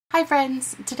Hi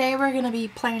friends! Today we're going to be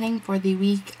planning for the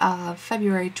week of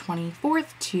February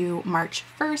 24th to March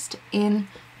 1st in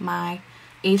my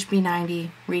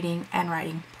HB90 reading and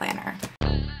writing planner.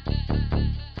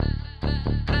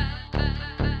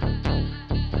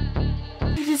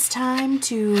 It is time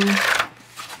to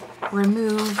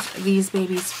remove these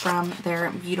babies from their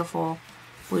beautiful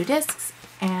blue discs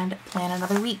and plan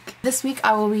another week. This week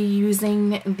I will be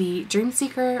using the Dream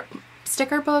Seeker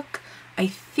sticker book. I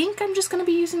think I'm just going to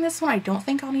be using this one. I don't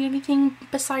think I'll need anything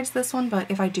besides this one, but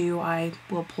if I do, I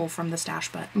will pull from the stash.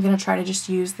 But I'm going to try to just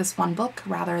use this one book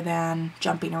rather than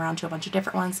jumping around to a bunch of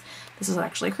different ones. This is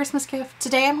actually a Christmas gift.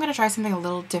 Today I'm going to try something a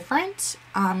little different.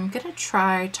 I'm going to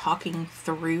try talking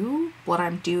through what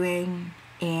I'm doing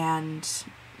and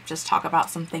just talk about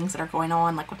some things that are going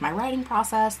on, like with my writing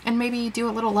process, and maybe do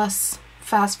a little less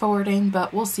fast forwarding,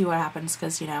 but we'll see what happens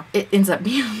because, you know, it ends up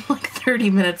being like 30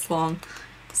 minutes long.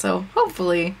 So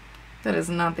hopefully that is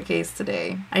not the case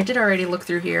today. I did already look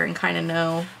through here and kind of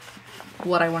know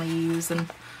what I want to use and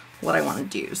what I want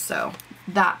to do, so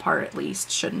that part at least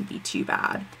shouldn't be too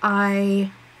bad.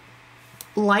 I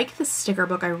like the sticker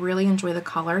book. I really enjoy the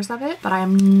colors of it, but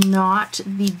I'm not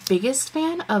the biggest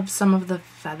fan of some of the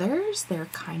feathers. They're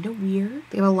kind of weird.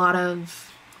 They have a lot of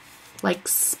like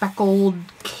speckled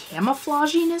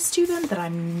camouflaginess to them that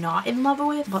I'm not in love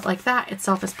with, but like that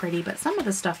itself is pretty, but some of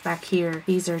the stuff back here,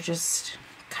 these are just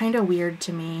kind of weird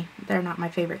to me. They're not my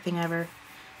favorite thing ever,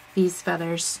 these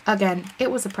feathers. Again, it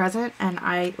was a present and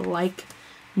I like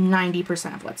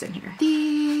 90% of what's in here.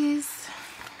 These.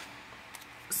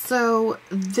 So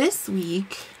this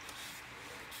week,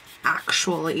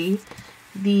 actually,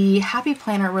 the Happy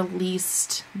Planner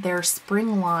released their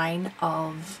spring line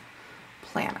of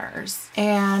planners,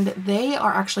 and they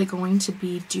are actually going to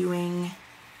be doing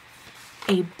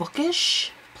a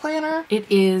bookish planner. It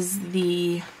is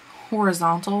the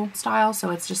horizontal style, so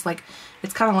it's just like,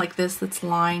 it's kind of like this that's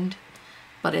lined,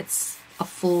 but it's a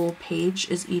full page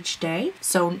is each day.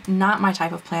 So not my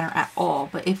type of planner at all,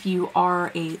 but if you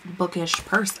are a bookish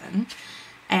person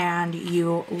and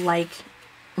you like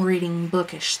reading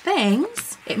bookish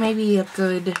things, it may be a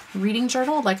good reading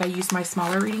journal like I use my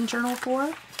smaller reading journal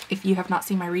for. If you have not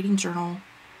seen my reading journal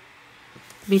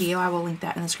video, I will link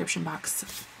that in the description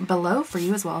box below for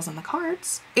you as well as in the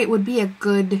cards. It would be a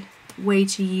good way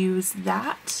to use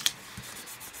that.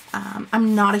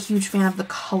 I'm not a huge fan of the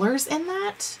colors in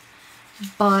that,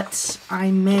 but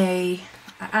I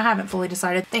haven't fully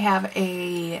decided. They have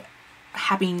a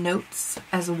happy notes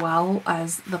as well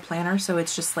as the planner, so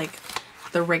it's just like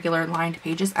the regular lined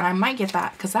pages, and I might get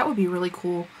that because that would be really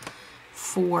cool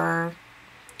for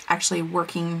actually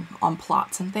working on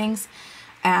plots and things.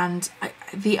 And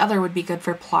the other would be good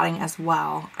for plotting as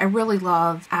well. I really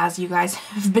love, as you guys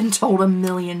have been told a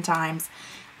million times,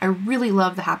 I really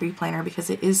love the Happy Planner because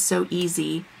it is so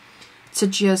easy to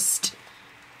just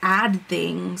add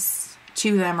things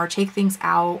to them or take things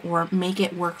out or make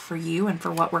it work for you and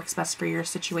for what works best for your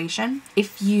situation.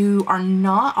 If you are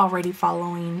not already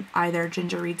following either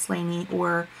Ginger Reads Laney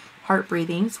or Heart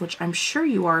Breathings, which I'm sure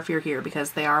you are if you're here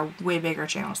because they are way bigger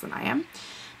channels than I am,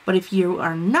 but if you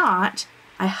are not,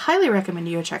 I highly recommend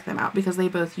you check them out because they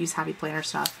both use Happy Planner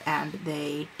stuff and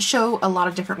they show a lot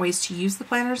of different ways to use the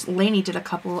planners. Laney did a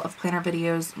couple of planner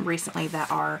videos recently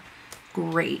that are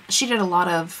great. She did a lot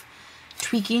of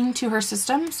tweaking to her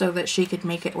system so that she could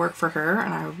make it work for her,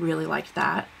 and I really liked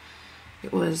that.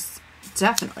 It was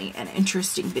definitely an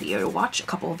interesting video to watch. A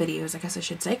couple of videos, I guess I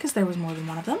should say, because there was more than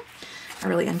one of them. I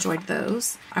really enjoyed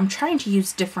those. I'm trying to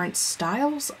use different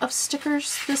styles of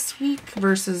stickers this week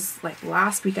versus like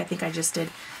last week. I think I just did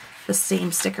the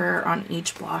same sticker on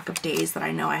each block of days that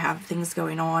I know I have things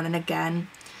going on. And again,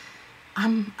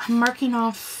 I'm marking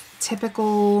off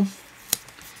typical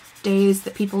days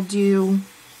that people do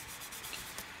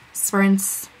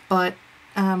sprints, but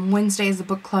Wednesday is a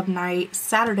book club night.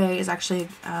 Saturday is actually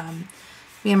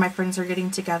me and my friends are getting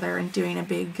together and doing a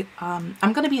big, I'm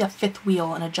going to be a fifth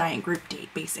wheel in a giant group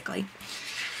date, basically.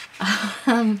 But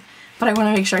I want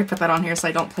to make sure I put that on here so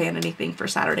I don't plan anything for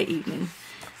Saturday evening,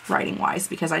 writing-wise,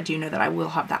 because I do know that I will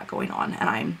have that going on, and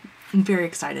I'm very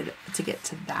excited to get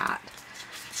to that.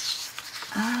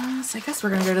 So I guess we're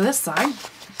going to go to this side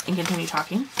and continue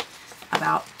talking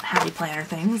about Happy Planner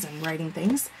things and writing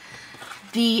things.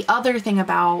 The other thing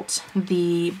about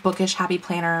the bookish Happy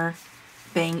Planner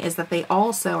thing is that they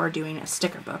also are doing a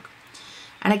sticker book.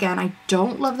 And again, I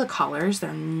don't love the colors.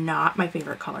 They're not my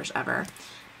favorite colors ever,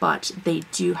 but they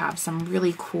do have some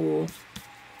really cool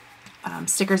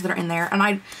stickers that are in there. And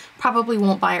I probably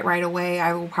won't buy it right away.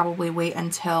 I will probably wait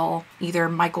until either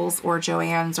Michael's or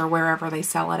Joann's or wherever they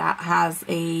sell it at has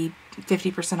a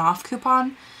 50% off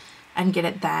coupon and get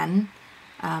it then,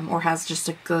 or has just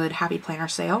a good Happy Planner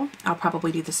sale. I'll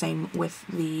probably do the same with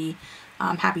the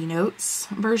Happy Notes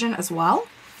version as well,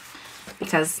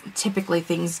 because typically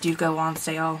things do go on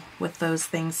sale with those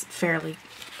things fairly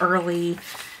early,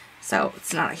 so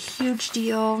it's not a huge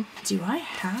deal. Do I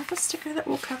have a sticker that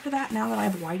will cover that now that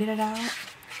I've whited it out?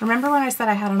 Remember when I said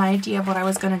I had an idea of what I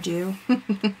was going to do?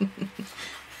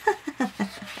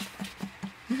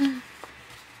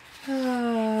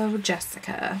 Oh,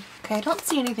 Jessica. Okay, I don't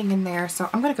see anything in there, so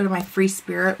I'm going to go to my Free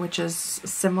Spirit, which is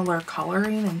similar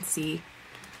coloring, and see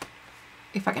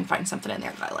if I can find something in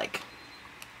there that I like.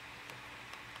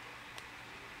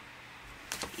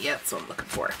 Yeah, that's what I'm looking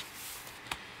for.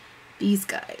 These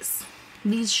guys.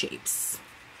 These shapes.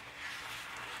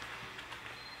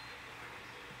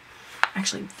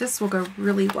 Actually, this will go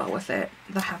really well with it,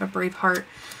 the Have a Brave Heart.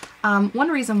 One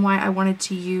reason why I wanted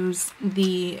to use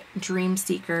the Dream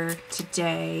Seeker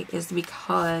today is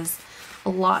because a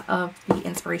lot of the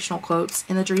inspirational quotes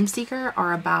in the Dream Seeker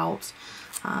are about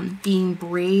being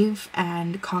brave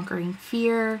and conquering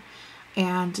fear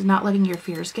and not letting your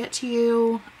fears get to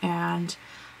you. And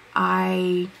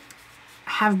I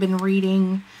have been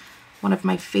reading one of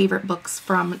my favorite books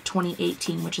from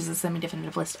 2018, which is a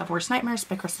semi-definitive list of Worst Nightmares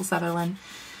by Crystal Sutherland.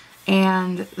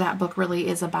 And that book really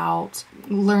is about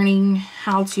learning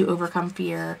how to overcome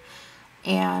fear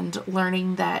and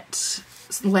learning that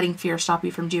letting fear stop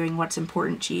you from doing what's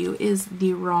important to you is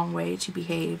the wrong way to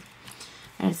behave.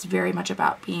 And it's very much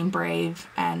about being brave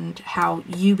and how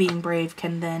you being brave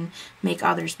can then make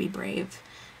others be brave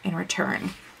in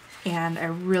return. And I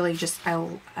really just,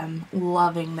 I'm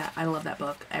loving that. I love that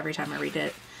book. Every time I read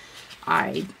it,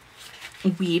 I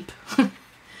weep.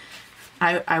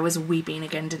 I was weeping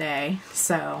again today,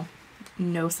 so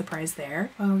no surprise there.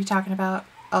 What are we talking about?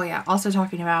 Oh yeah, also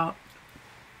talking about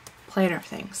planner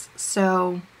things.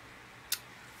 So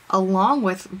along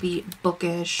with the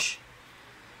bookish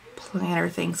planner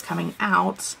things coming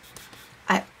out,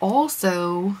 I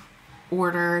also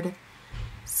ordered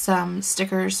some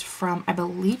stickers from, I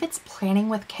believe it's Planning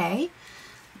with Kay.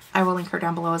 I will link her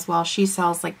down below as well. She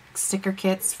sells like sticker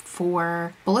kits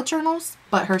for bullet journals,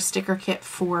 but her sticker kit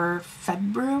for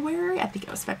February, I think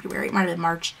it was February, it might have been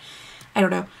March, I don't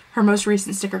know. Her most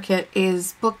recent sticker kit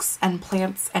is books and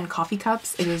plants and coffee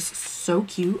cups. It is so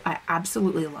cute. I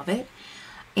absolutely love it.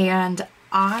 And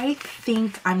I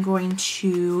think I'm going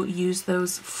to use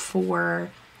those for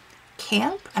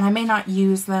camp, and I may not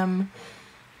use them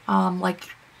like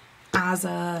as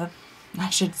a, I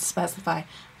should specify,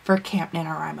 for Camp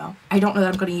NaNoWriMo. I don't know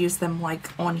that I'm going to use them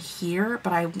like on here,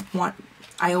 but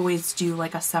I always do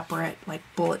like a separate like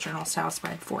bullet journal style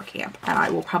spread for camp, and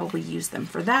I will probably use them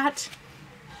for that.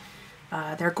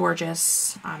 They're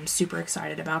gorgeous. I'm super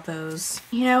excited about those.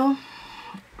 You know,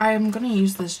 I'm going to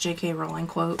use this J.K. Rowling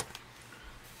quote,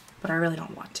 but I really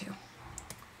don't want to.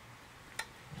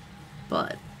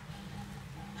 But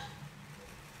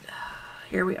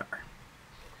here we are.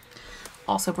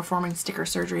 Also performing sticker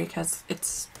surgery because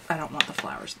I don't want the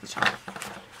flowers at the top.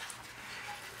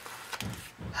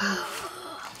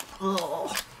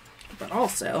 Oh. But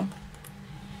also,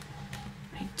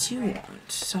 I do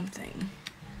want something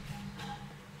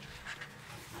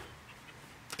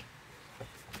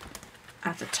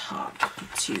at the top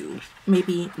to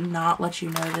maybe not let you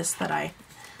notice that I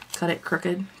cut it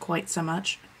crooked quite so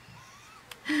much.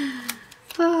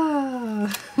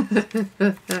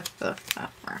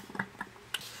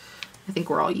 I think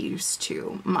we're all used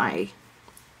to my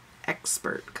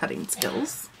expert cutting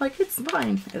skills. Like, it's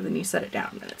fine. And then you set it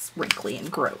down and it's wrinkly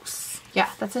and gross.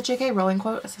 Yeah, that's a J.K. Rowling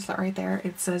quote. It says that right there.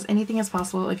 It says, anything is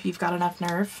possible if you've got enough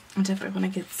nerve. I definitely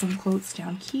want to get some quotes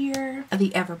down here.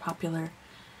 The ever popular,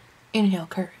 inhale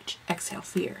courage, exhale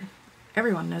fear.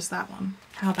 Everyone knows that one.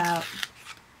 How about,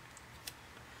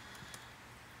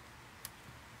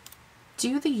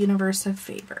 do the universe a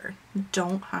favor.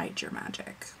 Don't hide your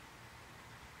magic.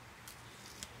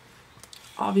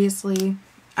 Obviously,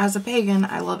 as a pagan,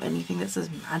 I love anything that says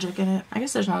magic in it. I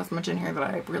guess there's not as much in here that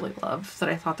I really love that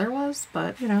I thought there was,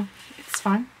 but, you know, it's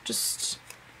fine. Just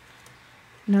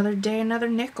another day, another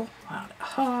nickel. Wow,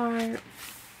 heart.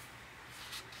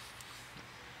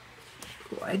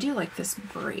 Ooh, I do like this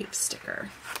Brave sticker.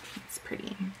 It's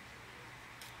pretty.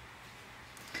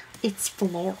 It's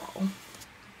floral.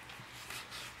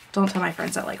 Don't tell my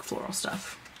friends I like floral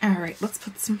stuff. Alright, let's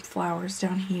put some flowers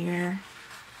down here.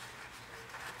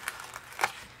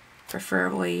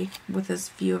 Preferably with as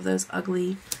few of those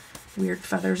ugly, weird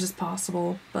feathers as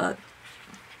possible, but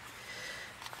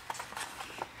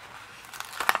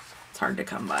it's hard to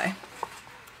come by.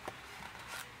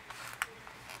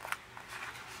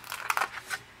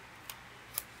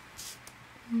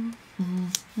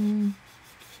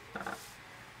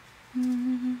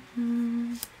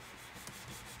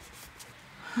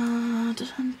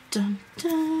 Dun, dun,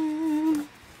 dun.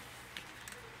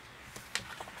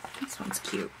 This one's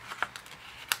cute.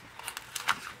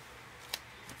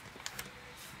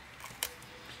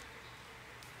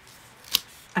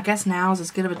 I guess now is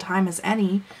as good of a time as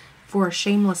any for a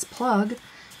shameless plug.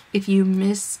 If you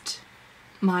missed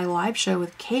my live show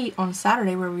with Kate on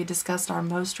Saturday where we discussed our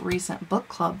most recent book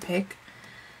club pick,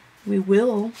 we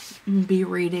will be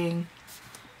reading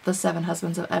The Seven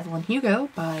Husbands of Evelyn Hugo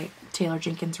by Taylor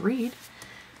Jenkins Reid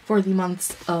for the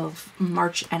months of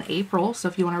March and April. So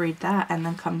if you want to read that and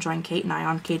then come join Kate and I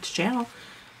on Kate's channel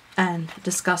and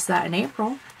discuss that in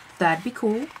April, that'd be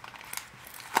cool.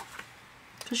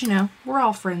 Because, you know, we're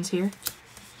all friends here.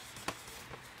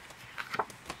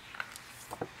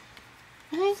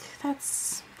 I think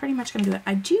that's pretty much going to do it.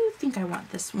 I do think I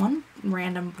want this one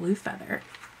random blue feather.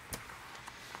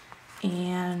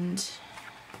 And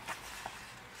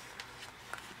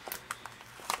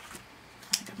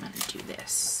I think I'm going to do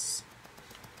this.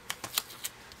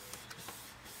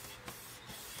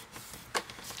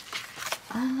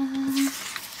 I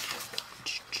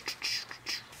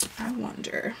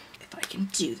wonder if I can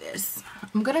do this.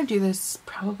 I'm going to do this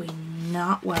probably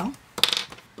not well,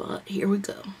 but here we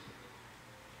go.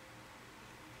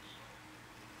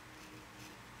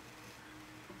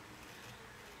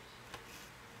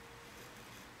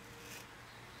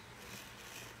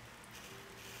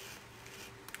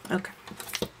 Okay.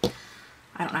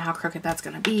 I don't know how crooked that's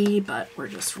going to be, but we're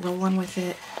just rolling with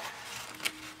it.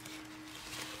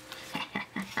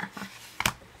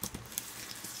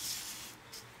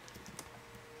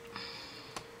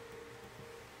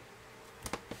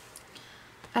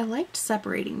 I liked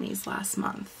separating these last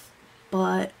month,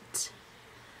 but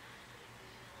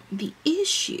the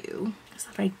issue is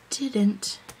that I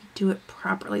didn't do it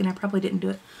properly, and I probably didn't do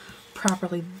it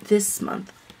properly this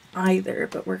month either,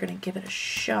 but we're going to give it a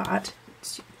shot.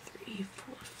 2, 3,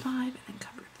 4, 5, and then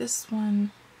cover this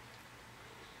one.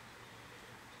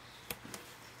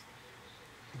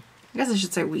 I guess I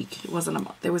should say week. It wasn't a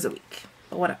month. It was a week.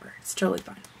 But whatever. It's totally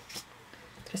fine.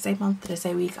 Did I say month? Did I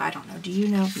say week? I don't know. Do you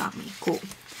know? Not me. Cool.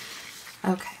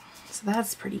 Okay. So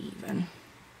that's pretty even.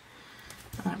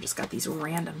 And I've just got these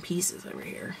random pieces over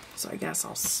here. So I guess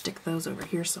I'll stick those over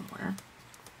here somewhere.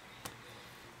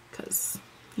 Because,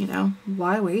 you know,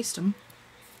 why waste them?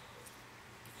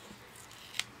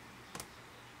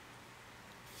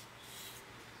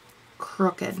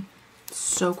 Crooked.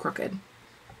 So crooked.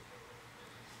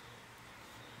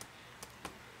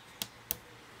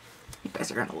 You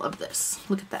guys are gonna love this.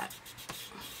 Look at that.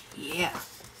 Yeah.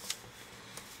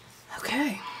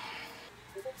 Okay.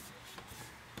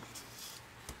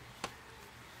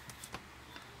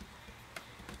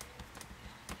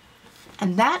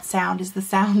 And that sound is the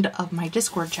sound of my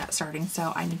Discord chat starting,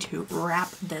 so I need to wrap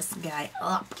this guy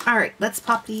up. Alright, let's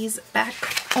pop these back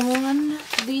on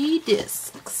the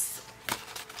discs.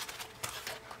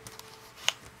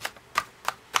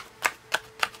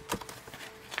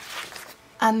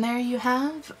 And there you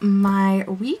have my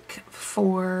week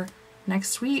for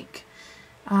next week.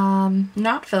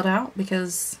 Not filled out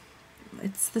because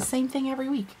it's the same thing every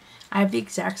week. I have the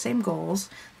exact same goals,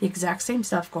 the exact same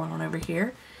stuff going on over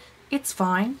here. It's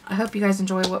fine. I hope you guys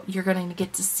enjoy what you're going to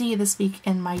get to see this week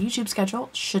in my YouTube schedule.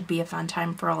 It should be a fun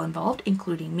time for all involved,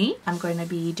 including me. I'm going to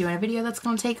be doing a video that's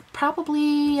going to take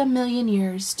probably a million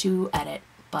years to edit,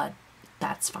 but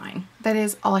that's fine. That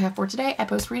is all I have for today. I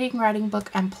post reading, writing, book,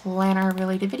 and planner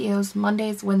related videos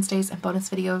Mondays, Wednesdays, and bonus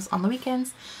videos on the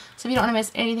weekends. So if you don't want to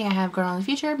miss anything I have going on in the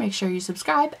future, make sure you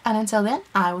subscribe. And until then,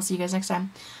 I will see you guys next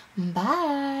time.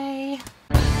 Bye!